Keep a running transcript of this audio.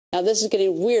Now, this is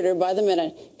getting weirder by the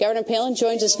minute. Governor Palin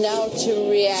joins us now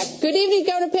to react. Good evening,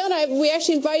 Governor Palin. We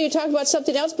actually invited you to talk about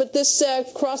something else, but this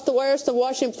crossed the wires to the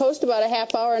Washington Post about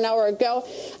an hour ago.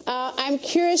 I'm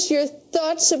curious your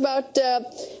thoughts about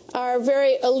our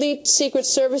very elite Secret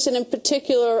Service, and in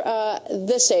particular,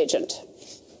 this agent.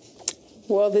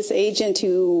 Well, this agent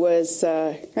who was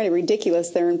kind of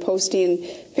ridiculous there and posting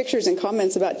pictures and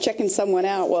comments about checking someone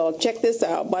out. Well, check this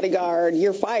out, bodyguard,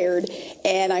 you're fired.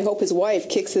 And I hope his wife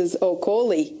kicks his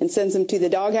okoli and sends him to the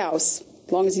doghouse,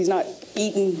 as long as he's not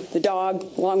eating the dog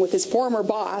along with his former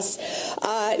boss.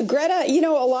 Greta, you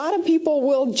know, a lot of people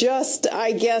will just,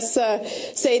 I guess,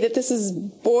 say that this is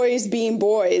boys being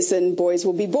boys, and boys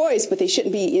will be boys, but they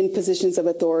shouldn't be in positions of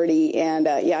authority. And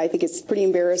yeah, I think it's pretty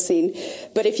embarrassing.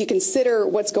 But if you consider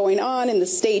what's going on in the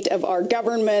state of our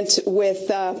government with,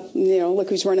 you know, look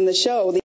who's running the show.